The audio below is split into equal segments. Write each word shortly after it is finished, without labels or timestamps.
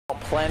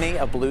Plenty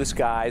of blue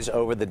skies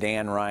over the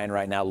Dan Ryan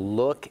right now.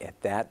 Look at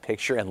that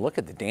picture and look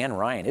at the Dan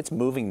Ryan. It's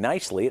moving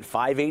nicely at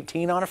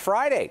 5:18 on a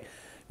Friday.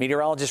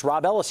 Meteorologist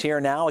Robb Ellis here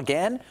now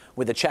again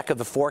with a check of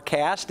the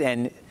forecast.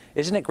 And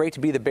isn't it great to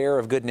be the bearer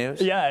of good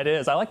news? Yeah, it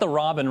is. I like the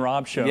Robb and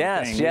Robb show.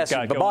 Yes, thing yes.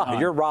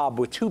 You're Robb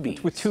with two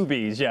B's. With two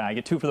B's, yeah. I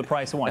get two for the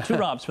price of one. Two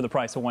Robbs for the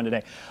price of one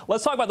today.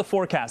 Let's talk about the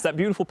forecast. That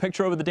beautiful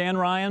picture over the Dan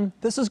Ryan.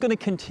 This is going to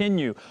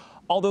continue.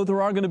 Although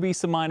there are going to be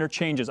some minor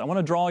changes. I want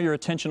to draw your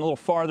attention a little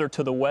farther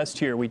to the west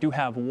here. We do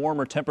have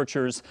warmer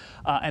temperatures,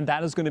 and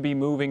that is going to be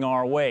moving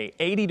our way.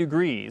 80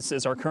 degrees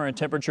is our current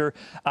temperature,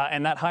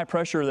 and that high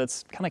pressure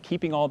that's kind of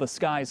keeping all the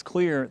skies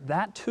clear,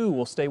 that too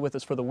will stay with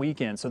us for the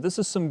weekend. So this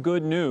is some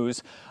good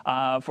news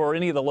for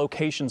any of the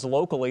locations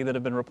locally that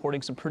have been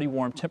reporting some pretty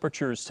warm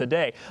temperatures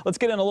today. Let's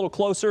get in a little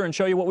closer and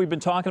show you what we've been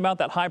talking about.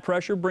 That high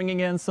pressure bringing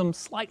in some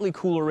slightly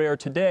cooler air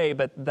today,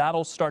 but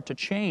that'll start to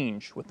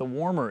change with the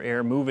warmer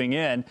air moving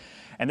in.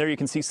 And there you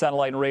can see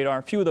satellite and radar.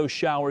 A few of those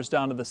showers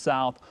down to the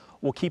south.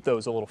 We'll keep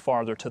those a little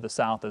farther to the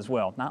south as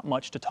well. Not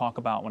much to talk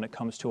about when it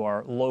comes to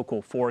our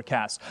local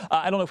forecast.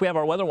 I don't know if we have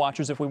our weather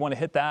watchers, if we want to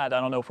hit that.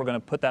 I don't know if we're going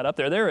to put that up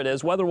there. There it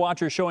is. Weather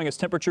watchers showing us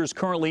temperatures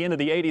currently into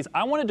the 80s.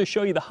 I wanted to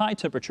show you the high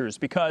temperatures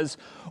because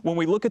when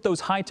we look at those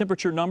high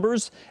temperature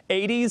numbers,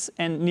 80s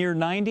and near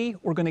 90,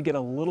 we're going to get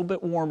a little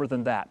bit warmer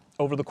than that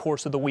over the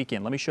course of the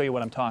weekend. Let me show you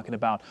what I'm talking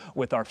about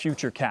with our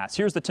Futurecast.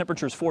 Here's the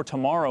temperatures for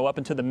tomorrow up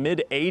into the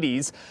mid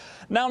 80s.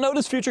 Now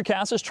notice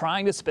Futurecast is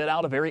trying to spit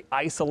out a very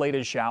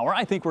isolated shower.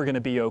 I think we're going to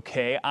be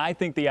okay. I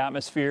think the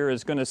atmosphere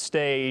is going to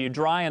stay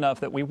dry enough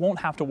that we won't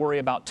have to worry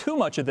about too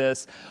much of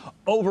this.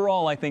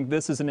 Overall, I think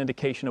this is an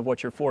indication of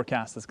what your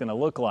forecast is going to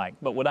look like.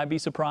 But would I be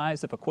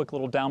surprised if a quick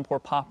little downpour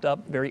popped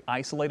up, very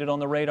isolated on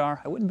the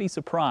radar? I wouldn't be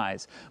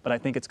surprised, but I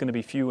think it's going to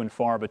be few and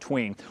far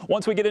between.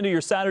 Once we get into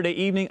your Saturday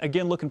evening,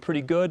 again, looking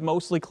pretty good.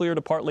 Mostly clear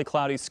to partly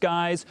cloudy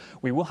skies.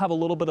 We will have a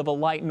little bit of a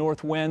light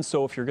north wind,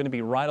 so if you're going to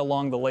be right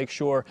along the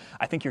lakeshore,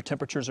 I think your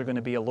temperatures are going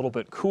to be a little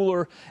bit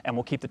cooler, and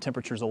we'll keep the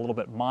temperatures a little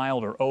bit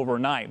milder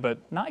overnight, but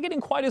not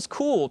getting quite as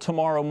cool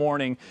tomorrow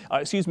morning,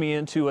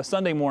 into a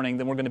Sunday morning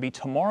than we're going to be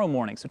tomorrow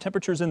morning. So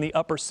temperatures in the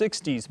upper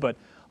 60s, but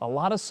a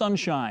lot of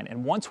sunshine.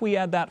 And once we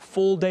add that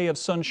full day of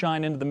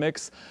sunshine into the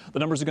mix, the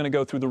numbers are going to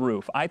go through the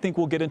roof. I think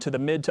we'll get into the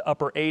mid to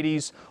upper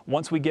 80s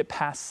once we get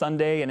past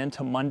Sunday and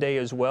into Monday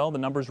as well. The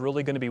numbers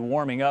really going to be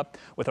warming up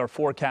with our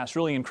forecast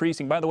really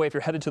increasing. By the way, if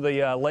you're headed to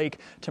the lake,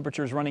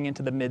 temperatures running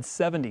into the mid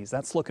 70s.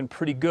 That's looking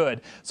pretty good.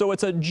 So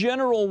it's a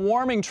general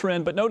warming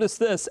trend, but notice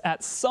this,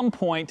 at some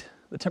point,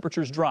 the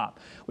temperatures drop.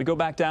 We go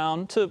back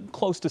down to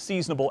close to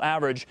seasonable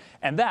average,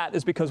 and that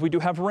is because we do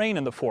have rain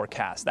in the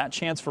forecast. That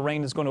chance for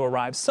rain is going to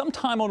arrive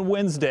sometime on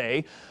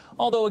Wednesday,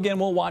 although again,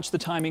 we'll watch the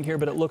timing here,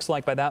 but it looks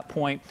like by that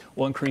point,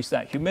 we'll increase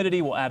that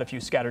humidity. We'll add a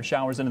few scattered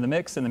showers into the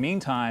mix. In the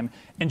meantime,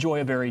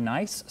 enjoy a very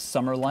nice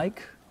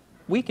summer-like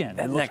weekend.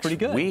 That it looks pretty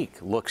good. Next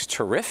week looks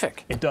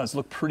terrific. It does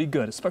look pretty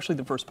good, especially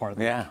the first part of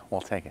the week. Yeah, we'll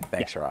take it.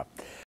 Thanks, Robb.